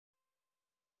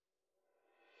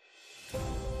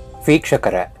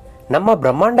ವೀಕ್ಷಕರೇ, ನಮ್ಮ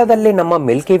ಬ್ರಹ್ಮಾಂಡದಲ್ಲಿ ನಮ್ಮ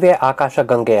ಮಿಲ್ಕಿ ವೇ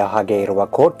ಆಕಾಶಗಂಗೆಯ ಹಾಗೆ ಇರುವ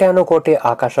ಕೋಟ್ಯಾನುಕೋಟಿ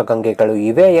ಆಕಾಶಗಂಗೆಗಳು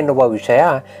ಇವೆ ಎನ್ನುವ ವಿಷಯ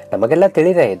ನಮಗೆಲ್ಲ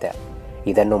ತಿಳಿದೇ ಇದೆ.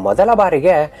 ಇದನ್ನು ಮೊದಲ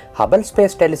ಬಾರಿಗೆ ಹಬಲ್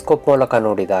ಸ್ಪೇಸ್ ಟೆಲಿಸ್ಕೋಪ್ ಮೂಲಕ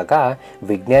ನೋಡಿದಾಗ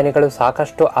ವಿಜ್ಞಾನಿಗಳು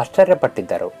ಸಾಕಷ್ಟು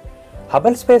ಆಶ್ಚರ್ಯಪಟ್ಟಿದ್ದರು.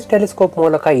 ಹಬಲ್ ಸ್ಪೇಸ್ ಟೆಲಿಸ್ಕೋಪ್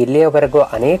ಮೂಲಕ ಇಲ್ಲಿಯವರೆಗೂ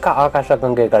ಅನೇಕ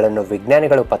ಆಕಾಶಗಂಗೆಗಳನ್ನು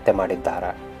ವಿಜ್ಞಾನಿಗಳು ಪತ್ತೆ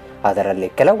ಮಾಡಿದ್ದಾರೆ. ಅದರಲ್ಲಿ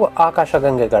ಕೆಲವು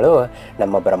ಆಕಾಶಗಂಗೆಗಳು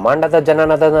ನಮ್ಮ ಬ್ರಹ್ಮಾಂಡದ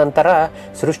ಜನನದ ನಂತರ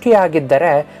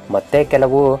ಸೃಷ್ಟಿಯಾಗಿದ್ದರೆ ಮತ್ತೆ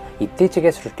ಕೆಲವು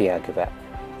ಇತ್ತೀಚೆಗೆ ಸೃಷ್ಟಿಯಾಗಿವೆ.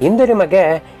 ಇಂದು ನಿಮಗೆ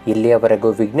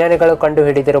ಇಲ್ಲಿಯವರೆಗೂ ವಿಜ್ಞಾನಿಗಳು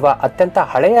ಕಂಡುಹಿಡಿದಿರುವ ಅತ್ಯಂತ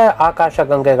ಹಳೆಯ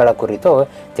ಆಕಾಶಗಂಗೆಗಳ ಕುರಿತು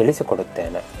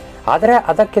ತಿಳಿಸಿಕೊಡುತ್ತೇನೆ. ಆದರೆ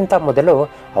ಅದಕ್ಕಿಂತ ಮೊದಲು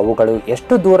ಅವುಗಳು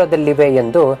ಎಷ್ಟು ದೂರದಲ್ಲಿವೆ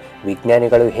ಎಂದು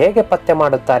ವಿಜ್ಞಾನಿಗಳು ಹೇಗೆ ಪತ್ತೆ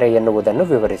ಮಾಡುತ್ತಾರೆ ಎನ್ನುವುದನ್ನು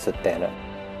ವಿವರಿಸುತ್ತೇನೆ.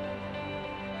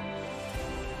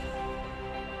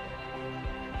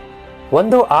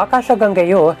 ಒಂದು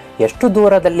ಆಕಾಶಗಂಗೆಯು ಎಷ್ಟು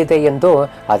ದೂರದಲ್ಲಿದೆ ಎಂದು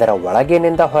ಅದರ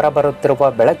ಒಳಗಿನಿಂದ ಹೊರಬರುತ್ತಿರುವ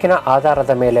ಬೆಳಕಿನ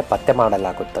ಆಧಾರದ ಮೇಲೆ ಪತ್ತೆ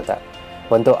ಮಾಡಲಾಗುತ್ತದೆ.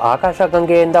 ಒಂದು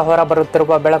ಆಕಾಶಗಂಗೆಯಿಂದ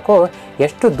ಹೊರಬರುತ್ತಿರುವ ಬೆಳಕು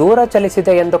ಎಷ್ಟು ದೂರ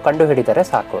ಚಲಿಸಿದೆ ಎಂದು ಕಂಡುಹಿಡಿದರೆ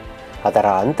ಸಾಕು, ಅದರ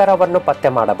ಅಂತರವನ್ನು ಪತ್ತೆ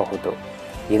ಮಾಡಬಹುದು.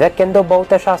 ಇದಕ್ಕೆಂದು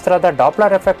ಭೌತಶಾಸ್ತ್ರದ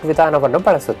ಡಾಪ್ಲರ್ ಎಫೆಕ್ಟ್ ವಿಧಾನವನ್ನು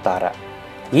ಬಳಸುತ್ತಾರೆ.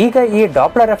 ಈಗ ಈ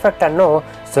ಡಾಪ್ಲರ್ ಎಫೆಕ್ಟ್ ಅನ್ನು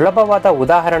ಸುಲಭವಾದ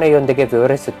ಉದಾಹರಣೆಯೊಂದಿಗೆ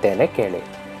ವಿವರಿಸುತ್ತೇನೆ, ಕೇಳಿ.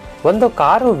 ಒಂದು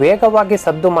ಕಾರು ವೇಗವಾಗಿ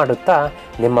ಸದ್ದು ಮಾಡುತ್ತಾ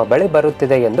ನಿಮ್ಮ ಬಳಿ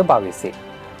ಬರುತ್ತಿದೆ ಎಂದು ಭಾವಿಸಿ.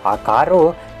 ಆ ಕಾರು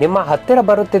ನಿಮ್ಮ ಹತ್ತಿರ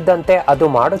ಬರುತ್ತಿದ್ದಂತೆ ಅದು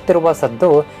ಮಾಡುತ್ತಿರುವ ಸದ್ದು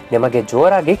ನಿಮಗೆ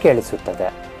ಜೋರಾಗಿ ಕೇಳಿಸುತ್ತದೆ,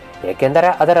 ಏಕೆಂದರೆ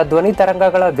ಅದರ ಧ್ವನಿ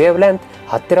ತರಂಗಗಳ ವೇವ್ಲೆಂತ್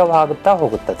ಹತ್ತಿರವಾಗುತ್ತಾ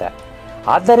ಹೋಗುತ್ತದೆ.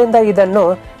 ಆದ್ದರಿಂದ ಇದನ್ನು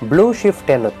ಬ್ಲೂ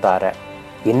ಶಿಫ್ಟ್ ಎನ್ನುತ್ತಾರೆ.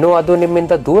 ಇನ್ನು ಅದು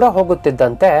ನಿಮ್ಮಿಂದ ದೂರ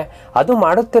ಹೋಗುತ್ತಿದ್ದಂತೆ ಅದು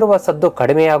ಮಾಡುತ್ತಿರುವ ಸದ್ದು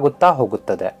ಕಡಿಮೆಯಾಗುತ್ತಾ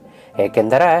ಹೋಗುತ್ತದೆ,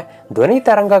 ಏಕೆಂದರೆ ಧ್ವನಿ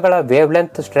ತರಂಗಗಳ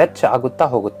ವೇವ್ಲೆಂತ್ ಸ್ಟ್ರೆಚ್ ಆಗುತ್ತಾ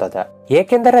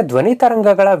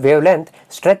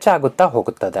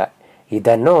ಹೋಗುತ್ತದೆ.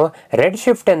 ಇದನ್ನು ರೆಡ್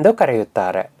ಶಿಫ್ಟ್ ಎಂದು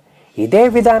ಕರೆಯುತ್ತಾರೆ. ಇದೇ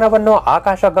ವಿಧಾನವನ್ನು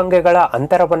ಆಕಾಶಗಂಗೆಗಳ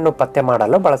ಅಂತರವನ್ನು ಪತ್ತೆ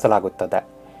ಮಾಡಲು ಬಳಸಲಾಗುತ್ತದೆ.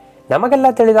 ನಮಗೆಲ್ಲ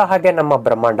ತಿಳಿದ ಹಾಗೆ ನಮ್ಮ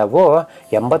ಬ್ರಹ್ಮಾಂಡವು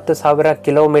 80,000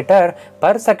 kilometre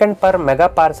per second per mega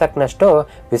ಪಾರ್ಸೆಕ್ನಷ್ಟು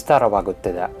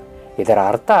ವಿಸ್ತಾರವಾಗುತ್ತಿದೆ. ಇದರ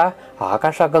ಅರ್ಥ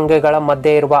ಆಕಾಶಗಂಗೆಗಳ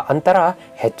ಮಧ್ಯೆ ಇರುವ ಅಂತರ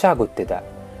ಹೆಚ್ಚಾಗುತ್ತಿದೆ.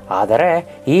 ಆದರೆ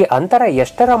ಈ ಅಂತರ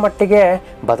ಎಷ್ಟರ ಮಟ್ಟಿಗೆ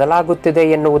ಬದಲಾಗುತ್ತಿದೆ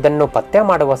ಎನ್ನುವುದನ್ನು ಪತ್ತೆ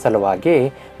ಮಾಡುವ ಸಲುವಾಗಿ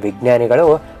ವಿಜ್ಞಾನಿಗಳು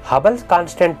ಹಬಲ್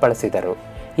ಕಾನ್ಸ್ಟೆಂಟ್ ಬಳಸಿದರು.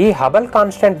 ಈ ಹಬಲ್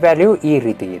ಕಾನ್ಸ್ಟೆಂಟ್ ವ್ಯಾಲ್ಯೂ ಈ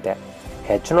ರೀತಿ ಇದೆ: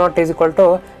 H0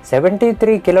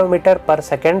 73 kilometre per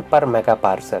second per mega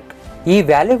parsec. ಈ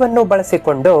ವ್ಯಾಲ್ಯೂವನ್ನು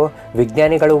ಬಳಸಿಕೊಂಡು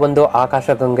ವಿಜ್ಞಾನಿಗಳು ಒಂದು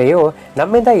ಆಕಾಶಗಂಗೆಯು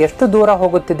ನಮ್ಮಿಂದ ಎಷ್ಟು ದೂರ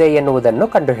ಹೋಗುತ್ತಿದೆ ಎನ್ನುವುದನ್ನು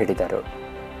ಕಂಡುಹಿಡಿದರು.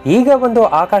 ಈಗ ಒಂದು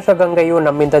ಆಕಾಶಗಂಗೆಯು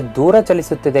ನಮ್ಮಿಂದ ದೂರ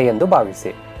ಚಲಿಸುತ್ತಿದೆ ಎಂದು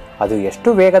ಭಾವಿಸಿ. ಅದು ಎಷ್ಟು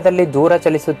ವೇಗದಲ್ಲಿ ದೂರ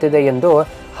ಚಲಿಸುತ್ತಿದೆ ಎಂದು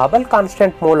ಹಬಲ್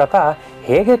ಕಾನ್ಸ್ಟೆಂಟ್ ಮೂಲಕ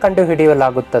ಹೇಗೆ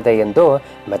ಕಂಡುಹಿಡಿಯಲಾಗುತ್ತದೆ ಎಂದು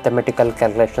ಮ್ಯಾಥಮೆಟಿಕಲ್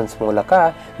ಕ್ಯಾಲ್ಕುಲೇಷನ್ಸ್ ಮೂಲಕ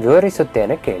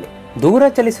ವಿವರಿಸುತ್ತೇನೆ, ಕೇಳಿ. ದೂರ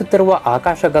ಚಲಿಸುತ್ತಿರುವ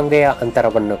ಆಕಾಶಗಂಗೆಯ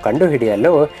ಅಂತರವನ್ನು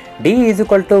ಕಂಡುಹಿಡಿಯಲು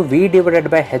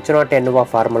D=V/H0 ಎನ್ನುವ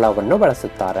ಫಾರ್ಮುಲಾವನ್ನು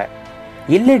ಬಳಸುತ್ತಾರೆ.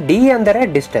 ಇಲ್ಲಿ D ಅಂದರೆ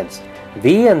ಡಿಸ್ಟೆನ್ಸ್, V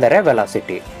ಅಂದರೆ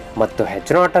ವೆಲಾಸಿಟಿ ಮತ್ತು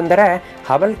H0 ಅಂದರೆ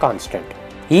ಹಬಲ್ ಕಾನ್ಸ್ಟೆಂಟ್.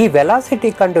 ಈ ವೆಲಾಸಿಟಿ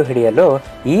ಕಂಡುಹಿಡಿಯಲು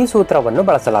ಈ ಸೂತ್ರವನ್ನು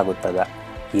ಬಳಸಲಾಗುತ್ತದೆ.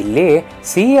 ಇಲ್ಲಿ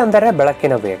C ಅಂದರೆ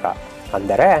ಬೆಳಕಿನ ವೇಗ,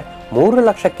 ಅಂದರೆ 3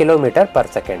 ಲಕ್ಷ ಕಿಲೋಮೀಟರ್ ಪರ್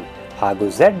ಸೆಕೆಂಡ್, ಹಾಗೂ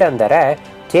Z ಅಂದರೆ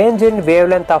change in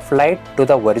wavelength of light to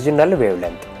the original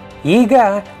wavelength. ಈಗ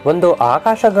ಒಂದು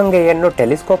ಆಕಾಶಗಂಗೆಯನ್ನು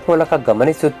ಟೆಲಿಸ್ಕೋಪ್ ಮೂಲಕ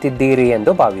ಗಮನಿಸುತ್ತಿದ್ದೀರಿ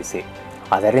ಎಂದು ಭಾವಿಸಿ.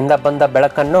 ಅದರಿಂದ ಬಂದ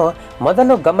ಬೆಳಕನ್ನು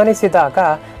ಮೊದಲು ಗಮನಿಸಿದಾಗ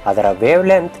ಅದರ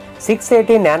ವೇವ್ಲೆಂತ್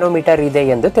 680 ನ್ಯಾನೋಮೀಟರ್ ಇದೆ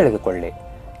ಎಂದು ತಿಳಿದುಕೊಳ್ಳಿ.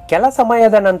 ಕೆಲ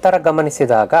ಸಮಯದ ನಂತರ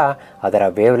ಗಮನಿಸಿದಾಗ ಅದರ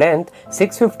ವೇವ್ಲೆಂತ್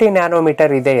 650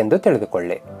 ನ್ಯಾನೋಮೀಟರ್ ಇದೆ ಎಂದು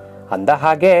ತಿಳಿದುಕೊಳ್ಳಿ. ಅಂದ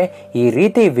ಹಾಗೆ ಈ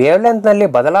ರೀತಿ ವೇವ್ಲೆಂತ್ನಲ್ಲಿ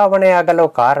ಬದಲಾವಣೆಯಾಗಲು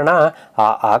ಕಾರಣ ಆ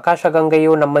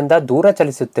ಆಕಾಶಗಂಗೆಯು ನಮ್ಮಿಂದ ದೂರ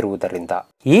ಚಲಿಸುತ್ತಿರುವುದರಿಂದ.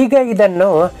 ಈಗ ಇದನ್ನು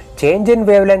change in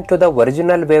wavelength to the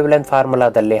original wavelength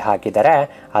ಫಾರ್ಮುಲಾದಲ್ಲಿ ಹಾಕಿದರೆ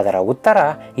ಅದರ ಉತ್ತರ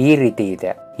ಈ ರೀತಿ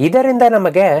ಇದೆ. ಇದರಿಂದ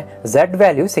ನಮಗೆ Z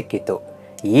ವ್ಯಾಲ್ಯೂ ಸಿಕ್ಕಿತು.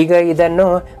 ಈಗ ಇದನ್ನು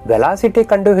ವೆಲಾಸಿಟಿ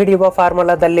ಕಂಡುಹಿಡಿಯುವ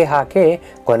ಫಾರ್ಮುಲಾದಲ್ಲಿ ಹಾಕಿ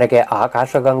ಕೊನೆಗೆ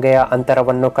ಆಕಾಶಗಂಗೆಯ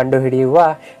ಅಂತರವನ್ನು ಕಂಡುಹಿಡಿಯುವ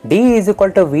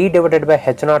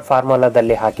D=V/H0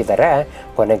 ಫಾರ್ಮುಲಾದಲ್ಲಿ ಹಾಕಿದರೆ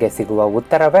ಕೊನೆಗೆ ಸಿಗುವ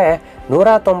ಉತ್ತರವೇ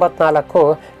 194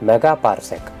 ಮೆಗಾ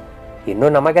ಪಾರ್ಸೆಕ್. ಇನ್ನು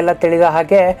ನಮಗೆಲ್ಲ ತಿಳಿದ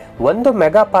ಹಾಗೆ 1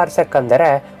 ಮೆಗಾ ಪಾರ್ಸೆಕ್ ಅಂದರೆ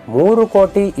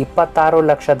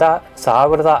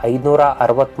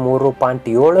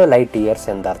 3,22,1563.7 ಲೈಟ್ ಇಯರ್ಸ್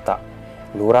ಎಂದರ್ಥ.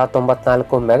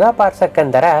 194 ಮೆಗಾ ಪಾರ್ಸೆಕ್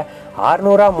ಎಂದರೆ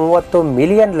 630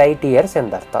 ಮಿಲಿಯನ್ ಲೈಟ್ ಇಯರ್ಸ್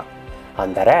ಎಂದರ್ಥ.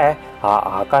 ಅಂದರೆ ಆ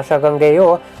ಆಕಾಶಗಂಗೆಯು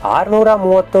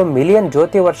 630 ಮಿಲಿಯನ್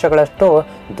ಜ್ಯೋತಿ ವರ್ಷಗಳಷ್ಟು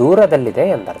ದೂರದಲ್ಲಿದೆ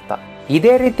ಎಂದರ್ಥ.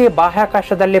 ಇದೇ ರೀತಿ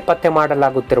ಬಾಹ್ಯಾಕಾಶದಲ್ಲಿ ಪತ್ತೆ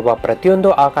ಮಾಡಲಾಗುತ್ತಿರುವ ಪ್ರತಿಯೊಂದು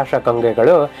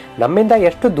ಆಕಾಶಗಂಗೆಗಳು ನಮ್ಮಿಂದ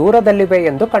ಎಷ್ಟು ದೂರದಲ್ಲಿವೆ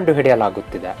ಎಂದು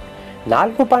ಕಂಡುಹಿಡಿಯಲಾಗುತ್ತಿದೆ.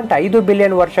 4.5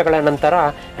 ಬಿಲಿಯನ್ ವರ್ಷಗಳ ನಂತರ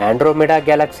ಆಂಡ್ರೋಮಿಡಾ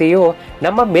ಗ್ಯಾಲಕ್ಸಿಯು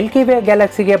ನಮ್ಮ ಮಿಲ್ಕಿ ವೇ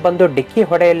ಗ್ಯಾಲಕ್ಸಿಗೆ ಬಂದು ಡಿಕ್ಕಿ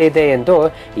ಹೊಡೆಯಲಿದೆ ಎಂದು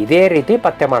ಇದೇ ರೀತಿ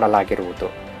ಪತ್ತೆ ಮಾಡಲಾಗಿರುವುದು.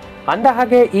 ಅಂದ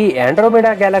ಹಾಗೆ ಈ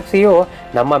ಆಂಡ್ರೋಮಿಡಾ ಗ್ಯಾಲಕ್ಸಿಯು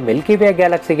ನಮ್ಮ ಮಿಲ್ಕಿ ವೇ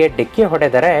ಗ್ಯಾಲಕ್ಸಿಗೆ ಡಿಕ್ಕಿ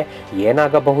ಹೊಡೆದರೆ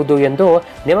ಏನಾಗಬಹುದು ಎಂದು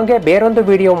ನಿಮಗೆ ಬೇರೊಂದು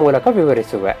ವಿಡಿಯೋ ಮೂಲಕ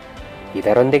ವಿವರಿಸುವೆ.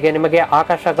 ಇದರೊಂದಿಗೆ ನಿಮಗೆ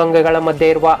ಆಕಾಶಗಂಗೆಗಳ ಮಧ್ಯೆ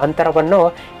ಇರುವ ಅಂತರವನ್ನು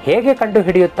ಹೇಗೆ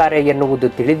ಕಂಡುಹಿಡಿಯುತ್ತಾರೆ ಎನ್ನುವುದು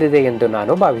ತಿಳಿದಿದೆ ಎಂದು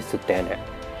ನಾನು ಭಾವಿಸುತ್ತೇನೆ.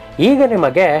 ಈಗ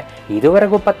ನಿಮಗೆ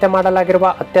ಇದುವರೆಗೂ ಪತ್ತೆ ಮಾಡಲಾಗಿರುವ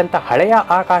ಅತ್ಯಂತ ಹಳೆಯ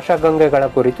ಆಕಾಶಗಂಗೆಗಳ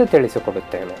ಕುರಿತು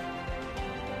ತಿಳಿಸಿಕೊಡುತ್ತೇನೆ.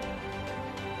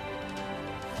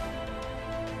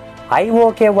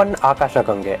 IOK-1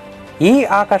 ಆಕಾಶಗಂಗೆ. ಈ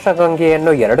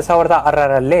ಆಕಾಶಗಂಗೆಯನ್ನು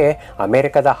 2006ರಲ್ಲಿ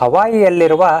ಅಮೆರಿಕದ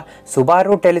ಹವಾಯಿಯಲ್ಲಿರುವ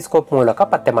ಸುಬಾರು ಟೆಲಿಸ್ಕೋಪ್ ಮೂಲಕ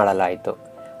ಪತ್ತೆ ಮಾಡಲಾಯಿತು.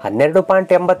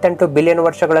 12.88 ಬಿಲಿಯನ್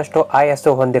ವರ್ಷಗಳಷ್ಟು ಆಯಸ್ಸು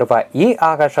ಹೊಂದಿರುವ ಈ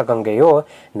ಆಕಾಶಗಂಗೆಯು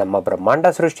ನಮ್ಮ ಬ್ರಹ್ಮಾಂಡ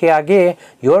ಸೃಷ್ಟಿಯಾಗಿ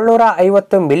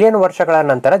 750 ಮಿಲಿಯನ್ ವರ್ಷಗಳ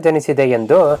ನಂತರ ಜನಿಸಿದೆ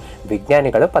ಎಂದು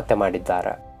ವಿಜ್ಞಾನಿಗಳು ಪತ್ತೆ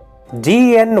ಮಾಡಿದ್ದಾರೆ.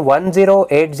 GN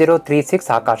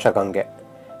 108036 ಆಕಾಶಗಂಗೆ.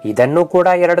 ಇದನ್ನು ಕೂಡ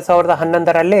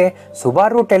 2011ರಲ್ಲಿ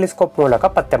ಸುಬಾರು ಟೆಲಿಸ್ಕೋಪ್ ಮೂಲಕ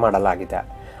ಪತ್ತೆ ಮಾಡಲಾಗಿದೆ.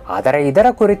 ಆದರೆ ಇದರ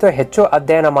ಕುರಿತು ಹೆಚ್ಚು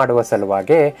ಅಧ್ಯಯನ ಮಾಡುವ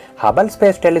ಸಲುವಾಗಿ ಹಬಲ್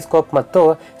ಸ್ಪೇಸ್ ಟೆಲಿಸ್ಕೋಪ್ ಮತ್ತು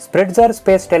ಸ್ಪ್ರಿಟ್ಜರ್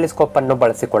ಸ್ಪೇಸ್ ಟೆಲಿಸ್ಕೋಪ್ ಅನ್ನು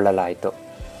ಬಳಸಿಕೊಳ್ಳಲಾಯಿತು.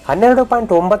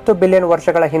 12.9 ಬಿಲಿಯನ್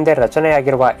ವರ್ಷಗಳ ಹಿಂದೆ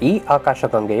ರಚನೆಯಾಗಿರುವ ಈ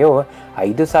ಆಕಾಶಗಂಗೆಯು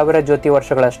 5000 ಜ್ಯೋತಿ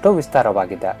ವರ್ಷಗಳಷ್ಟು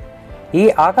ವಿಸ್ತಾರವಾಗಿದೆ. ಈ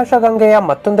ಆಕಾಶಗಂಗೆಯ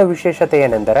ಮತ್ತೊಂದು ವಿಶೇಷತೆ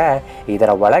ಏನೆಂದರೆ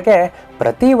ಇದರ ಒಳಗೆ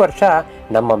ಪ್ರತಿ ವರ್ಷ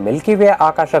ನಮ್ಮ ಮಿಲ್ಕಿ ವೇ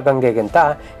ಆಕಾಶಗಂಗೆಗಿಂತ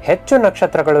ಹೆಚ್ಚು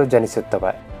ನಕ್ಷತ್ರಗಳು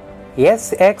ಜನಿಸುತ್ತವೆ.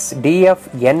 SXDF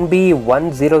NB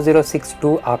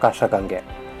 10062 ಆಕಾಶಗಂಗೆ.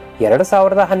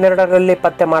 2012ರಲ್ಲಿ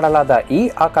ಪತ್ತೆ ಮಾಡಲಾದ ಈ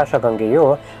ಆಕಾಶಗಂಗೆಯು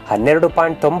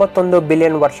 12.91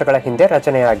 ಬಿಲಿಯನ್ ವರ್ಷಗಳ ಹಿಂದೆ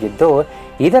ರಚನೆಯಾಗಿದ್ದು,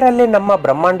 ಇದರಲ್ಲಿ ನಮ್ಮ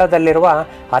ಬ್ರಹ್ಮಾಂಡದಲ್ಲಿರುವ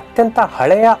ಅತ್ಯಂತ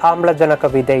ಹಳೆಯ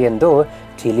ಆಮ್ಲಜನಕವಿದೆ ಎಂದು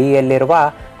ಚಿಲಿಯಲ್ಲಿರುವ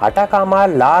ಅಟಕಾಮಾ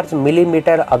ಲಾರ್ಜ್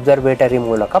ಮಿಲಿಮೀಟರ್ ಅಬ್ಸರ್ವೇಟರಿ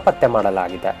ಮೂಲಕ ಪತ್ತೆ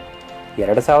ಮಾಡಲಾಗಿದೆ.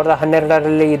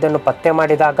 2012ರಲ್ಲಿ ಇದನ್ನು ಪತ್ತೆ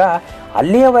ಮಾಡಿದಾಗ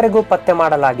ಅಲ್ಲಿಯವರೆಗೂ ಪತ್ತೆ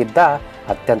ಮಾಡಲಾಗಿದ್ದ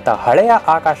ಅತ್ಯಂತ ಹಳೆಯ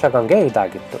ಆಕಾಶಗಂಗೆ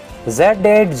ಇದಾಗಿತ್ತು.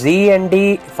 Z8ZND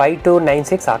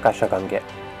 5296 ಆಕಾಶಗಂಗೆ.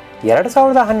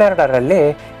 2012ರಲ್ಲಿ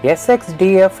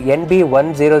SXDF NB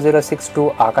 10062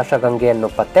 ಆಕಾಶಗಂಗೆಯನ್ನು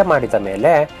ಪತ್ತೆ ಮಾಡಿದ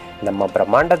ಮೇಲೆ ನಮ್ಮ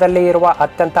ಬ್ರಹ್ಮಾಂಡದಲ್ಲಿ ಇರುವ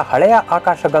ಅತ್ಯಂತ ಹಳೆಯ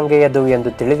ಆಕಾಶಗಂಗೆಯದು ಎಂದು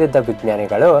ತಿಳಿದಿದ್ದ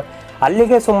ವಿಜ್ಞಾನಿಗಳು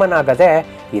ಅಲ್ಲಿಗೆ ಸುಮ್ಮನಾಗದೆ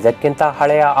ಇದಕ್ಕಿಂತ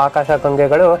ಹಳೆಯ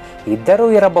ಆಕಾಶಗಂಗೆಗಳು ಇದ್ದರೂ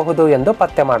ಇರಬಹುದು ಎಂದು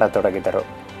ಪತ್ತೆ ಮಾಡತೊಡಗಿದರು.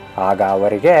 ಆಗ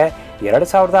ಅವರಿಗೆ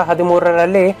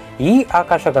 2013ರಲ್ಲಿ ಈ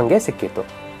ಆಕಾಶಗಂಗೆ ಸಿಕ್ಕಿತು.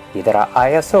 ಇದರ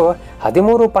ಆಯಸ್ಸು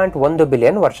 13.1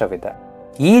 ಬಿಲಿಯನ್ ವರ್ಷವಿದೆ.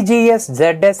 EGS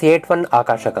ZS81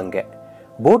 ಆಕಾಶಗಂಗೆ.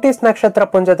 ಬೂಟಿಸ್ ನಕ್ಷತ್ರ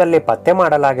ಪುಂಜದಲ್ಲಿ ಪತ್ತೆ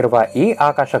ಮಾಡಲಾಗಿರುವ ಈ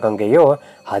ಆಕಾಶಗಂಗೆಯು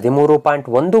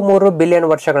 13.13 ಬಿಲಿಯನ್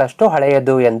ವರ್ಷಗಳಷ್ಟು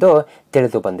ಹಳೆಯದು ಎಂದು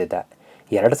ತಿಳಿದು ಬಂದಿದೆ.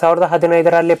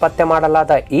 2015ರಲ್ಲಿ ಪತ್ತೆ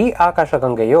ಮಾಡಲಾದ ಈ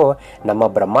ಆಕಾಶಗಂಗೆಯು ನಮ್ಮ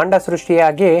ಬ್ರಹ್ಮಾಂಡ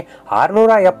ಸೃಷ್ಟಿಯಾಗಿ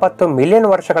 670 ಮಿಲಿಯನ್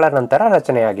ವರ್ಷಗಳ ನಂತರ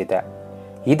ರಚನೆಯಾಗಿದೆ.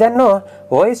 ಇದನ್ನು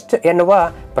ಓಯಿಸ್ಟ್ ಎನ್ನುವ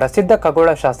ಪ್ರಸಿದ್ಧ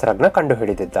ಖಗೋಳಶಾಸ್ತ್ರಜ್ಞ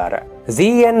ಕಂಡುಹಿಡಿದಿದ್ದಾರೆ.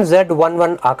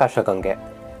 ZNZ11 ಆಕಾಶಗಂಗೆ.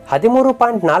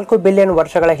 13.4 ಬಿಲಿಯನ್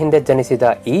ವರ್ಷಗಳ ಹಿಂದೆ ಜನಿಸಿದ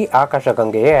ಈ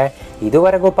ಆಕಾಶಗಂಗೆಯೇ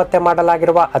ಇದುವರೆಗೂ ಪತ್ತೆ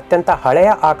ಮಾಡಲಾಗಿರುವ ಅತ್ಯಂತ ಹಳೆಯ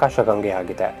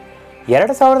ಆಕಾಶಗಂಗೆಯಾಗಿದೆ.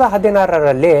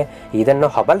 2016ರಲ್ಲಿ ಇದನ್ನು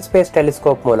ಹಬಲ್ ಸ್ಪೇಸ್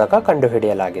ಟೆಲಿಸ್ಕೋಪ್ ಮೂಲಕ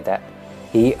ಕಂಡುಹಿಡಿಯಲಾಗಿದೆ.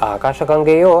 ಈ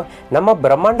ಆಕಾಶಗಂಗೆಯು ನಮ್ಮ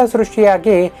ಬ್ರಹ್ಮಾಂಡ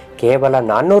ಸೃಷ್ಟಿಯಾಗಿ ಕೇವಲ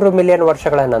 400 ಮಿಲಿಯನ್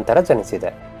ವರ್ಷಗಳ ನಂತರ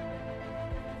ಜನಿಸಿದೆ.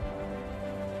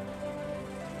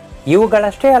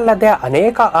 ಇವುಗಳಷ್ಟೇ ಅಲ್ಲದೆ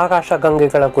ಅನೇಕ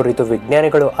ಆಕಾಶಗಂಗೆಗಳ ಕುರಿತು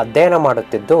ವಿಜ್ಞಾನಿಗಳು ಅಧ್ಯಯನ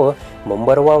ಮಾಡುತ್ತಿದ್ದು,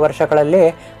 ಮುಂಬರುವ ವರ್ಷಗಳಲ್ಲಿ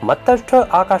ಮತ್ತಷ್ಟು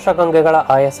ಆಕಾಶಗಂಗೆಗಳ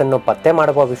ಆಯಸ್ಸನ್ನು ಪತ್ತೆ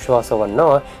ಮಾಡುವ ವಿಶ್ವಾಸವನ್ನು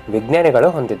ವಿಜ್ಞಾನಿಗಳು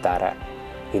ಹೊಂದಿದ್ದಾರೆ.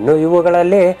 ಇನ್ನು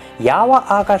ಇವುಗಳಲ್ಲಿ ಯಾವ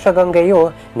ಆಕಾಶಗಂಗೆಯು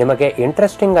ನಿಮಗೆ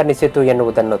ಇಂಟ್ರೆಸ್ಟಿಂಗ್ ಅನ್ನಿಸಿತು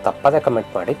ಎನ್ನುವುದನ್ನು ತಪ್ಪದೆ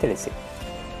ಕಮೆಂಟ್ ಮಾಡಿ ತಿಳಿಸಿ.